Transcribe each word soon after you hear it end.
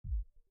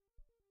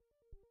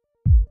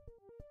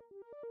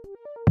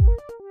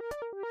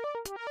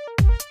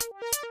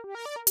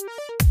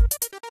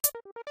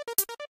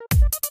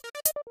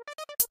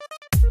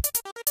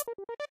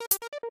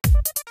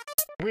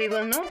We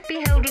will not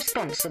be held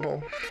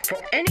responsible for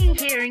any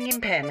hearing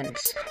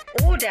impairments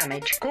or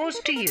damage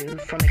caused to you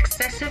from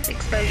excessive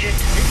exposure to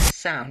this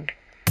sound.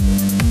 And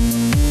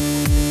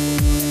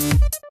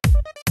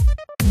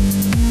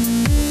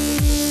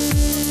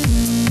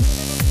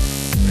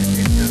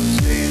in those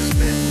days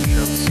men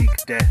shall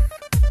seek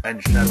death,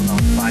 and shall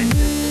not find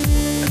it,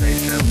 and they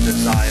shall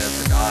desire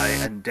to die,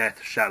 and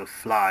death shall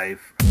fly.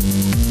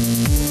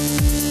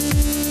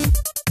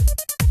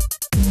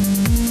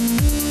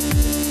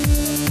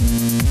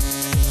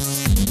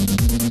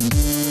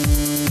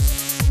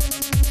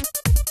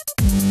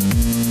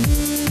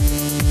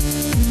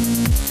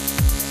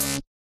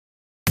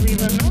 We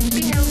will not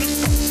be held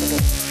responsible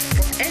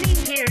for any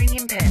hearing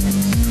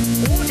impairments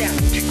or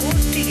damage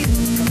caused to you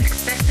from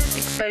excessive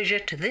exposure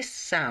to this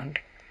sound.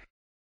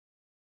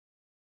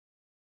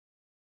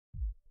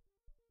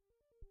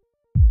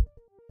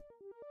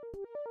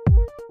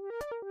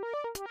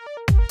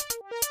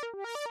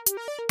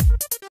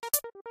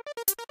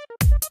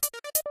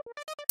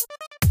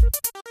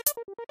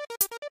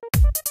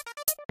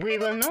 We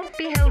will not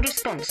be held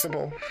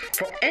responsible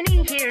for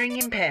any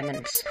hearing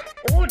impairments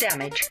or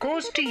damage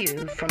caused to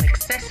you from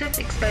excessive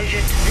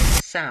exposure to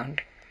this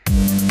sound.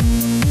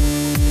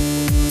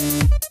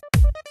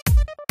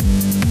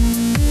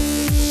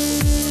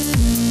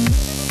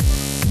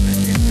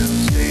 And in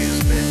those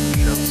days men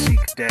shall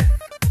seek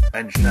death,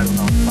 and shall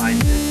not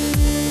find it,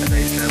 and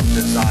they shall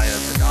desire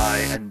to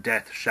die, and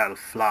death shall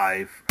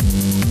fly.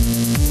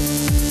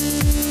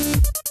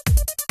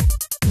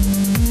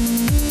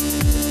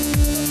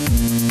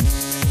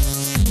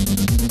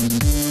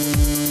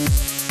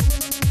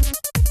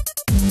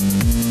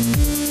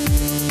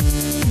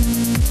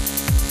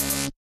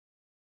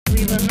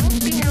 We will not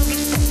be held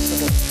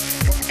responsible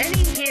for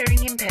any hearing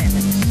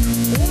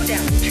impairments or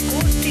damage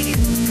caused to you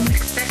from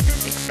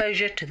excessive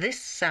exposure to this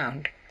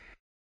sound.